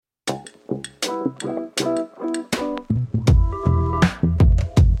Hi,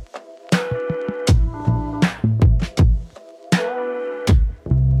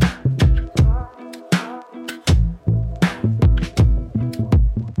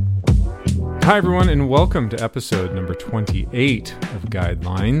 everyone, and welcome to episode number 28 of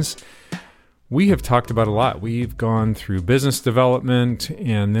Guidelines. We have talked about a lot. We've gone through business development,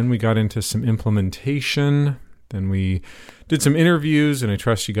 and then we got into some implementation. Then we did some interviews, and I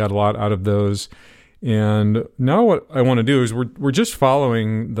trust you got a lot out of those. And now what I want to do is we're just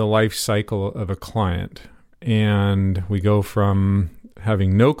following the life cycle of a client. And we go from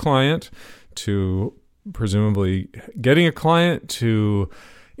having no client to presumably getting a client to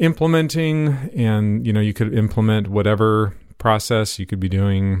implementing, and you could implement whatever process. You could be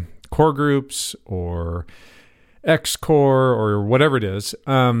doing core groups or X-Core or whatever it is.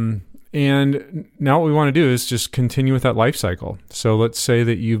 And now what we want to do is just continue with that life cycle. So let's say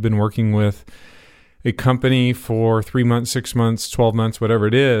that you've been working with a company for 3 months, 6 months, 12 months, whatever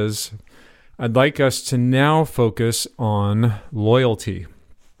it is. I'd like us to now focus on loyalty.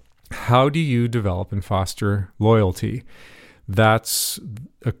 How do you develop and foster loyalty? That's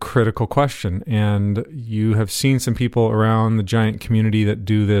a critical question. And you have seen some people around the Giant community that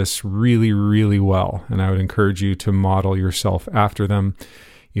do this really, really well. And I would encourage you to model yourself after them.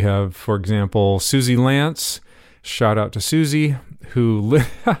 You have, for example, Susie Lance. Shout out to Susie, who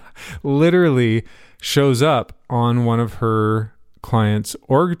literally shows up on one of her clients'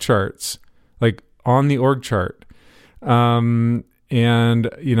 org charts, like on the org chart. And,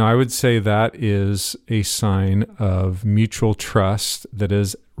 I would say that is a sign of mutual trust that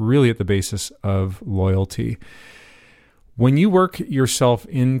is really at the basis of loyalty. When you work yourself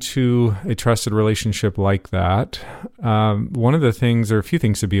into a trusted relationship like that, one of the things, there are a few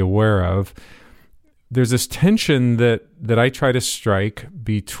things to be aware of. There's this tension that I try to strike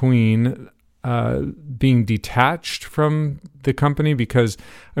between being detached from the company, because,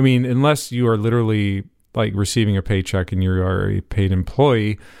 unless you are literally like receiving a paycheck and you are a paid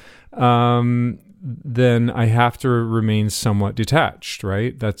employee, then I have to remain somewhat detached,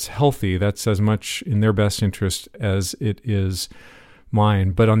 right? That's healthy. That's as much in their best interest as it is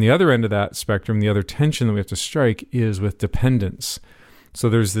mine. But on the other end of that spectrum, the other tension that we have to strike is with dependence. So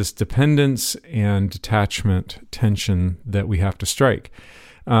there's this dependence and detachment tension that we have to strike.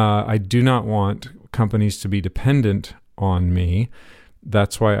 I do not want companies to be dependent on me.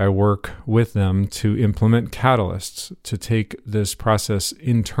 That's why I work with them to implement catalysts, to take this process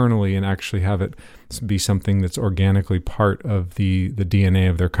internally and actually have it be something that's organically part of the DNA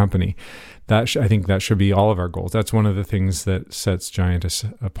of their company. I think that should be all of our goals. That's one of the things that sets Giant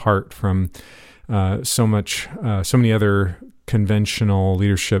apart from so many other conventional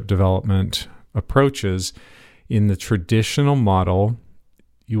leadership development approaches. In the traditional model,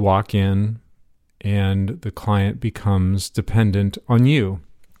 you walk in, and the client becomes dependent on you.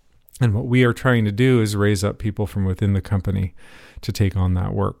 And what we are trying to do is raise up people from within the company to take on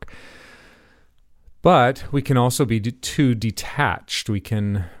that work. But we can also be too detached. We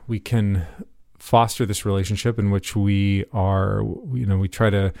can foster this relationship in which we are, we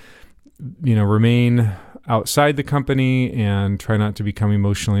try to, remain outside the company and try not to become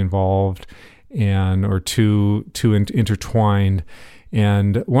emotionally involved or too intertwined.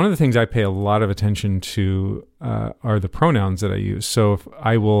 And one of the things I pay a lot of attention to are the pronouns that I use. So if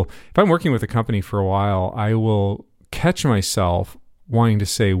I'm working with a company for a while, I will catch myself wanting to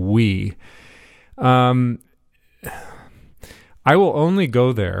say we. I will only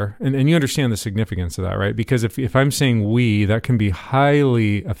go there, and you understand the significance of that, right? Because if I'm saying we, that can be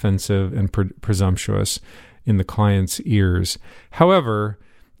highly offensive and presumptuous in the client's ears. However,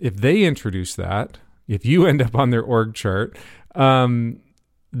 if they introduce that, if you end up on their org chart, then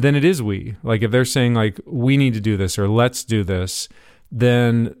it is we. Like if they're saying like, we need to do this or let's do this,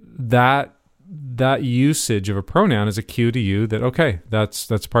 then that usage of a pronoun is a cue to you that, okay, that's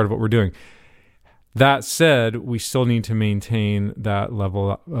part of what we're doing. That said, we still need to maintain that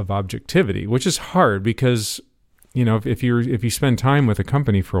level of objectivity, which is hard because, if you spend time with a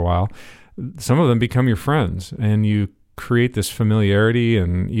company for a while, some of them become your friends and you create this familiarity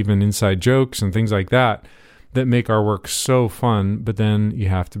and even inside jokes and things like that make our work so fun, but then you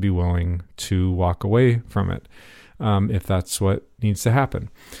have to be willing to walk away from it if that's what needs to happen.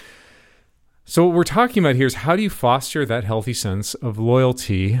 So what we're talking about here is how do you foster that healthy sense of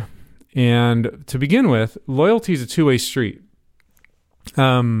loyalty? And to begin with, loyalty is a two-way street.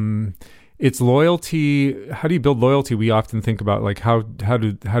 It's loyalty. How do you build loyalty? We often think about like how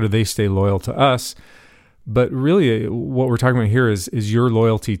do they stay loyal to us? But really, what we're talking about here is your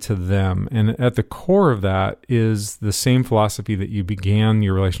loyalty to them. And at the core of that is the same philosophy that you began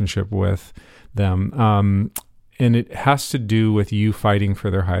your relationship with them. And it has to do with you fighting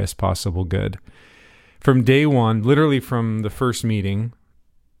for their highest possible good. From day one, literally from the first meeting,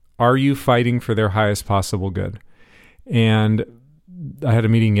 are you fighting for their highest possible good? And I had a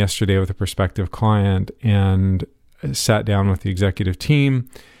meeting yesterday with a prospective client and sat down with the executive team.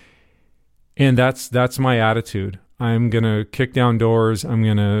 And that's my attitude. I'm going to kick down doors. I'm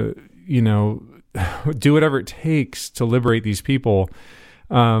going to, do whatever it takes to liberate these people.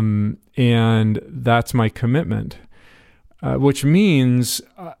 And that's my commitment, which means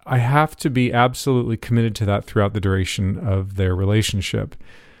I have to be absolutely committed to that throughout the duration of their relationship.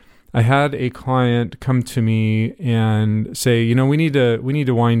 I had a client come to me and say, we need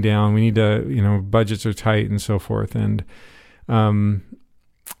to wind down. We need to, budgets are tight and so forth. And,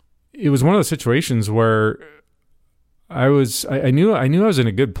 it was one of those situations where I knew I was in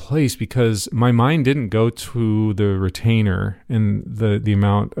a good place because my mind didn't go to the retainer and the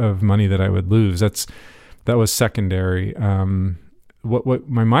amount of money that I would lose. That was secondary. What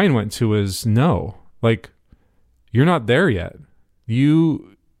my mind went to was no, like, you're not there yet.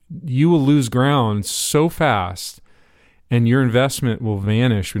 You will lose ground so fast, and your investment will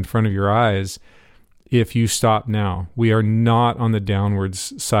vanish in front of your eyes if you stop now. We are not on the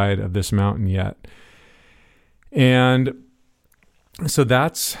downwards side of this mountain yet. And so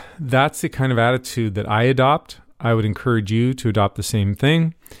that's the kind of attitude that I adopt. I would encourage you to adopt the same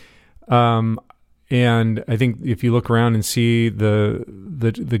thing. And I think if you look around and see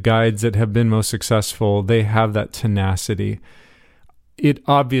the guides that have been most successful, they have that tenacity. It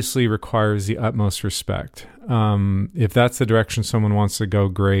obviously requires the utmost respect. If that's the direction someone wants to go,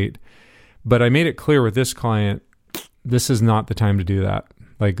 great. But I made it clear with this client, this is not the time to do that.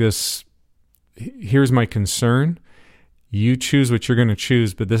 Like this, here's my concern. You choose what you're going to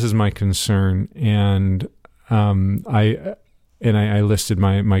choose, but this is my concern. And I listed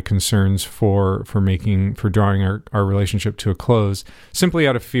my concerns for drawing our relationship to a close simply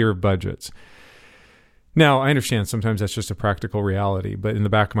out of fear of budgets. Now, I understand sometimes that's just a practical reality, but in the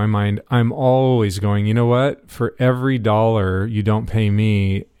back of my mind, I'm always going, you know what? For every dollar you don't pay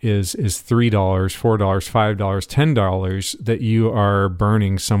me is $3, $4, $5, $10 that you are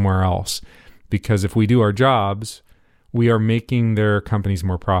burning somewhere else. Because if we do our jobs, we are making their companies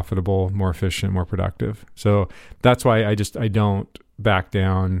more profitable, more efficient, more productive. So that's why I don't back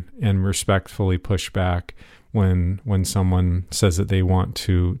down and respectfully push back when someone says that they want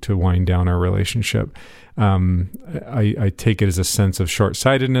to wind down our relationship. I take it as a sense of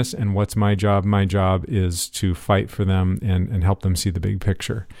short-sightedness, and what's my job? My job is to fight for them and help them see the big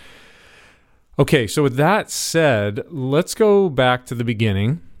picture. Okay, so with that said, let's go back to the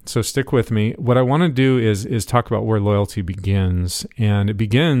beginning. So stick with me. What I want to do is talk about where loyalty begins. And it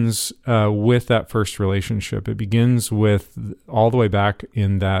begins with that first relationship. It begins with all the way back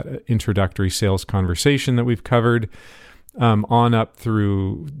in that introductory sales conversation that we've covered, on up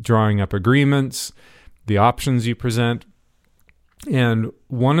through drawing up agreements, the options you present. And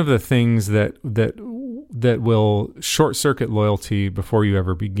one of the things that will short-circuit loyalty before you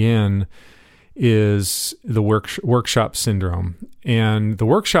ever begin is the workshop syndrome. And the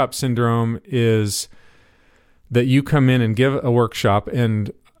workshop syndrome is that you come in and give a workshop,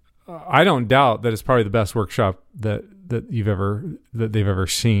 and I don't doubt that it's probably the best workshop that they've ever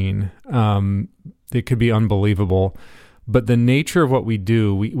seen. It could be unbelievable, but the nature of what we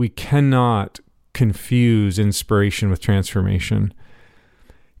do, we cannot confuse inspiration with transformation.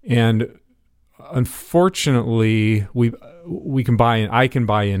 And unfortunately, we can buy in. I can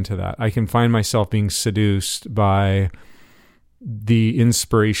buy into that. I can find myself being seduced by the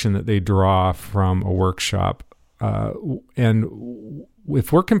inspiration that they draw from a workshop. And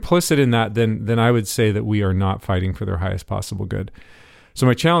if we're complicit in that, then I would say that we are not fighting for their highest possible good. So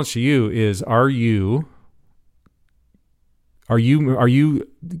my challenge to you is: Are you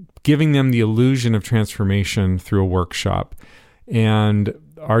giving them the illusion of transformation through a workshop? And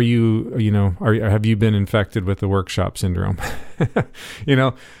have you been infected with the workshop syndrome?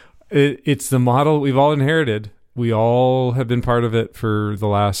 It's the model we've all inherited. We all have been part of it for the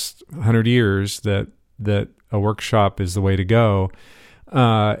last 100 years that a workshop is the way to go.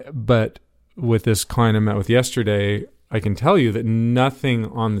 But with this client I met with yesterday, I can tell you that nothing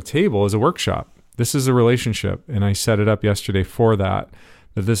on the table is a workshop. This is a relationship, and I set it up yesterday for that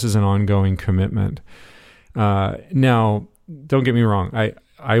this is an ongoing commitment. Now, don't get me wrong.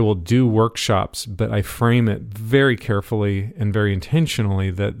 I will do workshops, but I frame it very carefully and very intentionally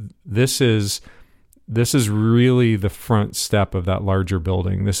that this is this is really the front step of that larger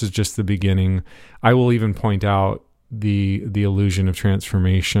building. This is just the beginning. I will even point out the illusion of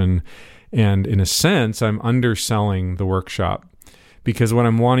transformation. And in a sense, I'm underselling the workshop, because what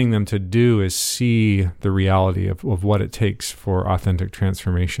I'm wanting them to do is see the reality of what it takes for authentic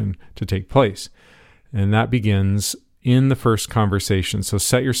transformation to take place. And that begins in the first conversation. So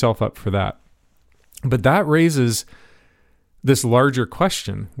set yourself up for that. But that raises this larger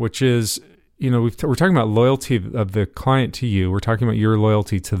question, which is, we're talking about loyalty of the client to you. We're talking about your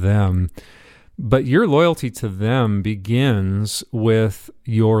loyalty to them. But your loyalty to them begins with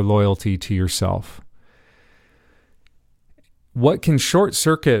your loyalty to yourself. What can short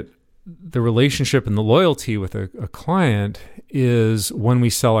circuit the relationship and the loyalty with a client is when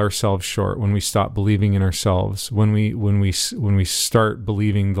we sell ourselves short, when we stop believing in ourselves, when we start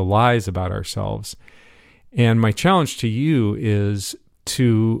believing the lies about ourselves. And my challenge to you is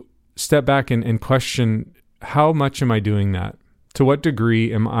to step back and question, how much am I doing that? To what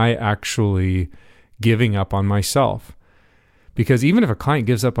degree am I actually giving up on myself? Because even if a client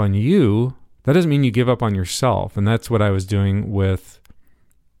gives up on you, that doesn't mean you give up on yourself. And that's what I was doing with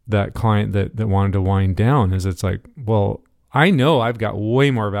that client that wanted to wind down, is it's like, well, I know I've got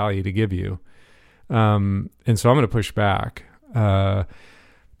way more value to give you. And so I'm going to push back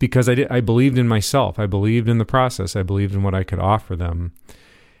because I believed in myself. I believed in the process. I believed in what I could offer them.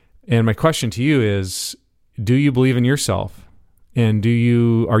 And my question to you is, do you believe in yourself? And are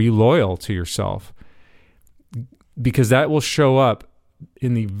you loyal to yourself? Because that will show up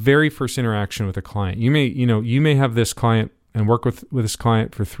in the very first interaction with a client. You may have this client and work with this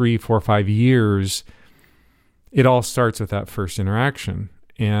client for 3, 4, 5 years. It all starts with that first interaction.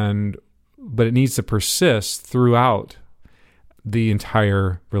 But it needs to persist throughout the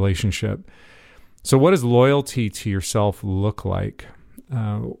entire relationship. So what does loyalty to yourself look like?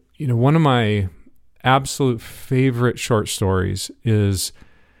 One of my absolute favorite short stories is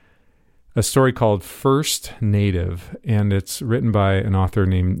a story called First Native, and it's written by an author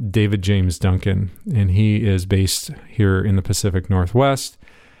named David James Duncan, and he is based here in the Pacific Northwest,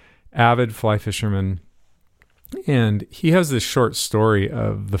 avid fly fisherman. And he has this short story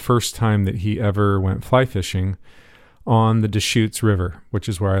of the first time that he ever went fly fishing on the Deschutes River, which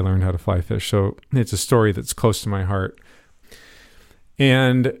is where I learned how to fly fish. So it's a story that's close to my heart.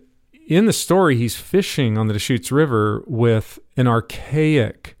 And in the story, he's fishing on the Deschutes River with an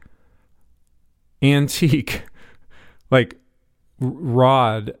archaic, antique,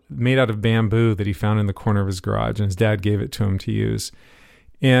 rod made out of bamboo that he found in the corner of his garage, and his dad gave it to him to use.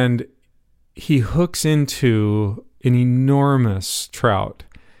 And he hooks into an enormous trout.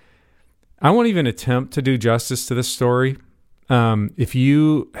 I won't even attempt to do justice to this story. If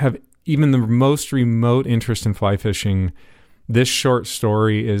you have even the most remote interest in fly fishing, this short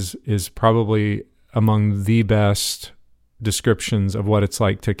story is probably among the best descriptions of what it's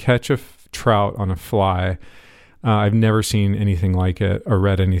like to catch a trout on a fly. I've never seen anything like it or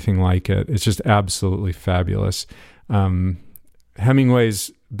read anything like it. It's just absolutely fabulous.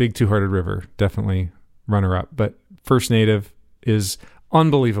 Hemingway's Big Two-Hearted River, definitely runner-up, but First Native is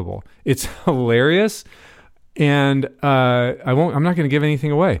unbelievable. It's hilarious, and I'm not going to give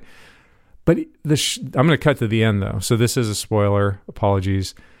anything away. But I'm going to cut to the end, though. So this is a spoiler.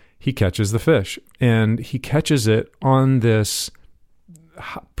 Apologies. He catches the fish, and he catches it on this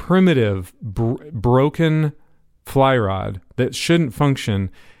primitive, broken fly rod that shouldn't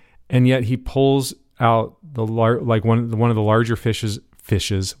function, and yet he pulls out one of the larger one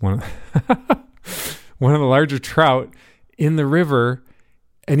of the larger trout in the river,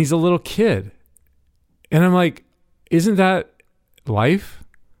 and he's a little kid. And I'm like, isn't that life?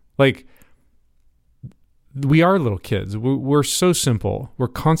 Like, we are little kids. We're so simple. We're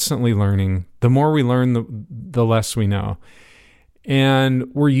constantly learning. The more we learn, the less we know.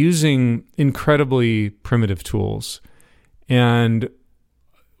 And we're using incredibly primitive tools. And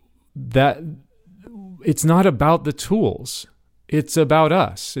that it's not about the tools. It's about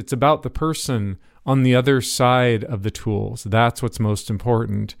us. It's about the person on the other side of the tools. That's what's most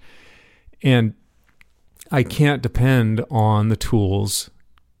important. And I can't depend on the tools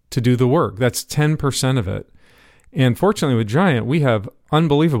to do the work. That's 10% of it. And fortunately with Giant, we have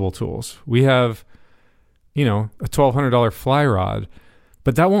unbelievable tools. We have, a $1,200 fly rod,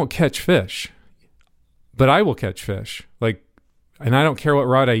 but that won't catch fish. But I will catch fish. And I don't care what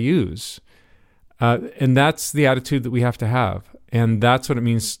rod I use. And that's the attitude that we have to have. And that's what it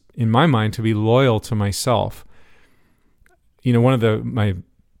means in my mind to be loyal to myself. One of my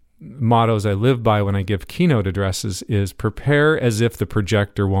mottos I live by when I give keynote addresses is prepare as if the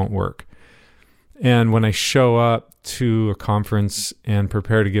projector won't work. And when I show up to a conference and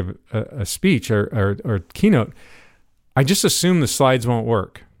prepare to give a speech or keynote, I just assume the slides won't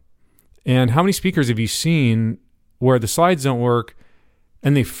work. And how many speakers have you seen where the slides don't work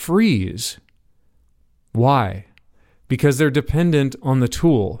and they freeze? Why? Because they're dependent on the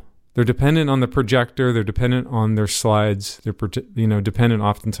tool. They're dependent on the projector. They're dependent on their slides. They're dependent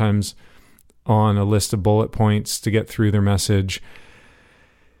oftentimes on a list of bullet points to get through their message.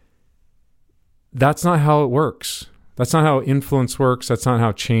 That's not how it works. That's not how influence works. That's not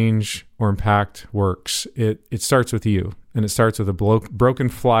how change or impact works. It starts with you, and it starts with a broken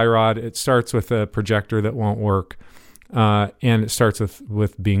fly rod. It starts with a projector that won't work, and it starts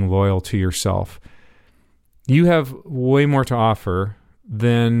with being loyal to yourself. You have way more to offer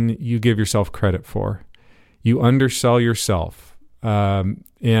than you give yourself credit for. You undersell yourself, and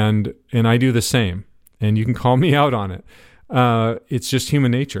I do the same. And you can call me out on it. It's just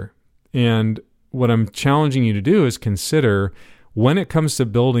human nature. And what I'm challenging you to do is consider, when it comes to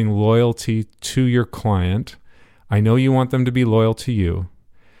building loyalty to your client, I know you want them to be loyal to you.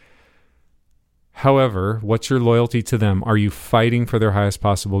 However, what's your loyalty to them? Are you fighting for their highest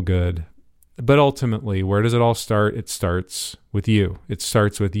possible good? But ultimately, where does it all start? It starts with you. It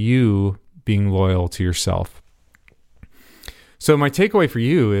starts with you being loyal to yourself. So my takeaway for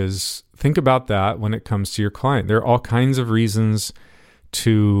you is, think about that when it comes to your client. There are all kinds of reasons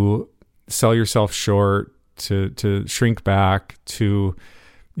to sell yourself short, to shrink back, to,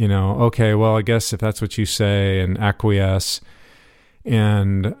 okay, well, I guess if that's what you say, and acquiesce.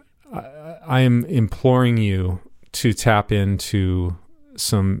 And I am imploring you to tap into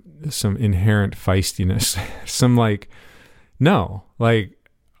some inherent feistiness,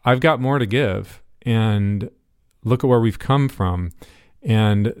 I've got more to give, and look at where we've come from,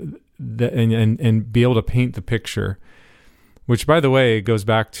 and be able to paint the picture. Which, by the way, goes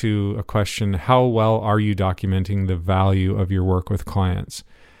back to a question: how well are you documenting the value of your work with clients?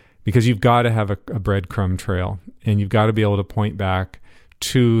 Because you've got to have a breadcrumb trail, and you've got to be able to point back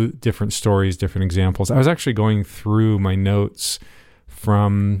to different stories, different examples. I was actually going through my notes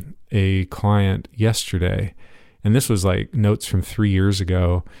from a client yesterday, and this was like notes from 3 years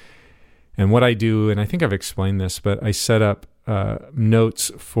ago. And what I do, and I think I've explained this, but I set up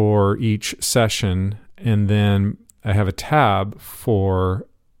notes for each session, and then I have a tab for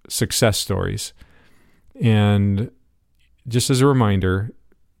success stories. And just as a reminder,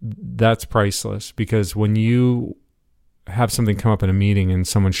 that's priceless, because when you have something come up in a meeting and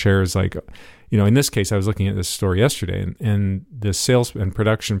someone shares, in this case, I was looking at this story yesterday, and the sales and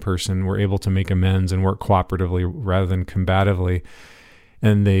production person were able to make amends and work cooperatively rather than combatively.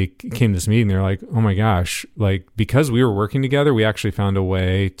 And they came to this meeting, they're like, oh my gosh, because we were working together, we actually found a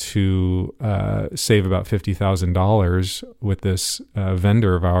way to save about $50,000 with this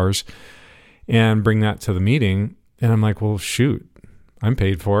vendor of ours and bring that to the meeting. And I'm like, well, shoot, I'm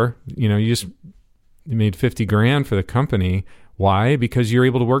paid for. You made $50,000 for the company. Why? Because you're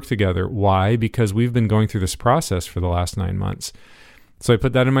able to work together. Why? Because we've been going through this process for the last 9 months. So I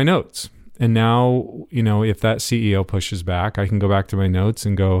put that in my notes. And now, if that CEO pushes back, I can go back to my notes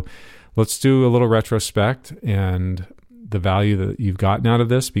and go, let's do a little retrospect and the value that you've gotten out of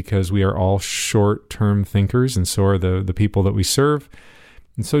this, because we are all short-term thinkers, and so are the people that we serve.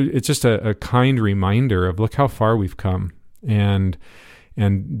 And so it's just a kind reminder of, look how far we've come, and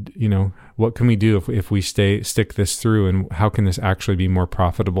what can we do if we stick this through, and how can this actually be more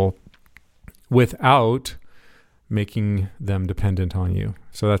profitable without making them dependent on you.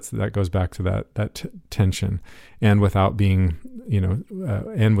 So that goes back to that tension, and without being,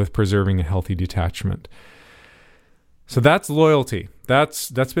 and with preserving a healthy detachment. So that's loyalty.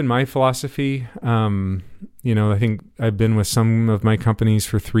 That's been my philosophy. I think I've been with some of my companies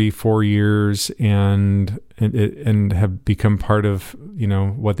for 3-4 years, and have become part of,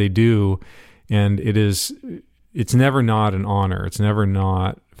 what they do. And it's never not an honor. It's never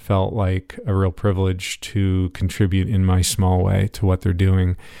not felt like a real privilege to contribute in my small way to what they're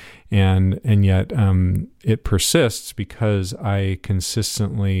doing. And yet it persists because I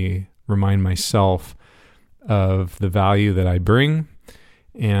consistently remind myself of the value that I bring,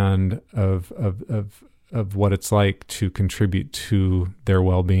 and of what it's like to contribute to their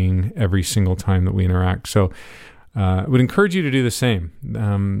well-being every single time that we interact. So I would encourage you to do the same.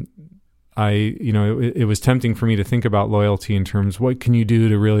 It was tempting for me to think about loyalty in terms, what can you do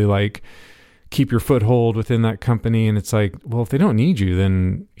to really keep your foothold within that company? And it's like, well, if they don't need you,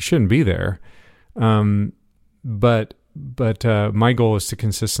 then you shouldn't be there. But my goal is to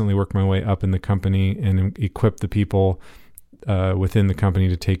consistently work my way up in the company and equip the people within the company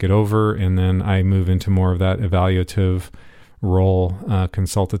to take it over. And then I move into more of that evaluative role,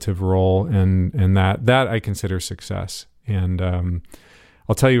 consultative role, and that I consider success. And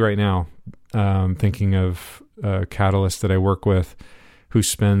I'll tell you right now, thinking of a catalyst that I work with who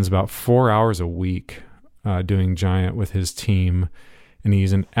spends about 4 hours a week doing Giant with his team, and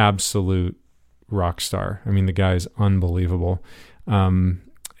he's an absolute rock star. I mean, the guy's unbelievable.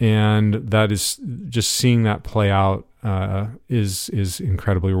 And that is just seeing that play out is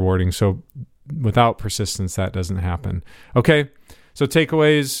incredibly rewarding. So without persistence, that doesn't happen. Okay. So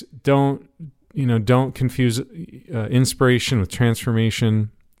takeaways, don't confuse inspiration with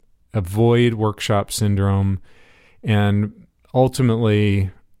transformation, avoid workshop syndrome, and ultimately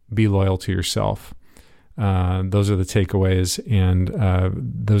be loyal to yourself. Those are the takeaways, and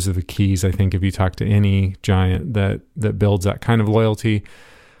those are the keys. I think if you talk to any giant that builds that kind of loyalty,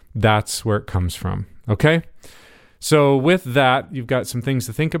 that's where it comes from. Okay? So with that, you've got some things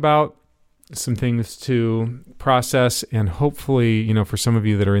to think about, some things to process, and hopefully, for some of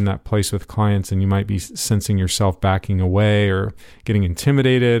you that are in that place with clients and you might be sensing yourself backing away or getting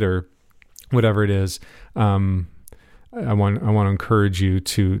intimidated or whatever it is, I want to encourage you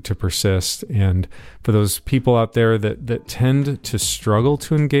to persist. And for those people out there that tend to struggle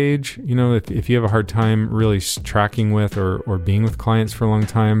to engage, if you have a hard time really tracking with or being with clients for a long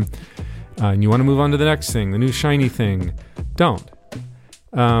time, and you want to move on to the next thing, the new shiny thing, don't.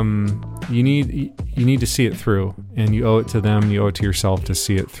 You need to see it through, and you owe it to them. You owe it to yourself to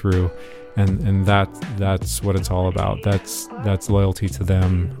see it through. And that's what it's all about. That's loyalty to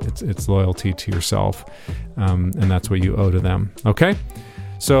them. It's loyalty to yourself, and that's what you owe to them. Okay,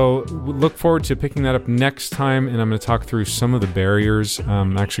 so look forward to picking that up next time, and I'm going to talk through some of the barriers.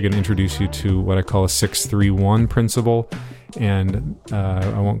 I'm actually going to introduce you to what I call a 6-3-1 principle, and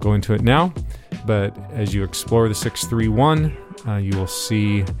I won't go into it now. But as you explore the 6-3-1, you will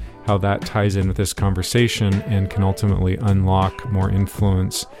see how that ties in with this conversation and can ultimately unlock more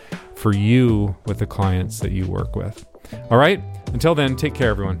influence for you with the clients that you work with. All right. Until then, take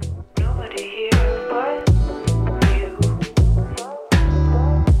care, everyone. Nobody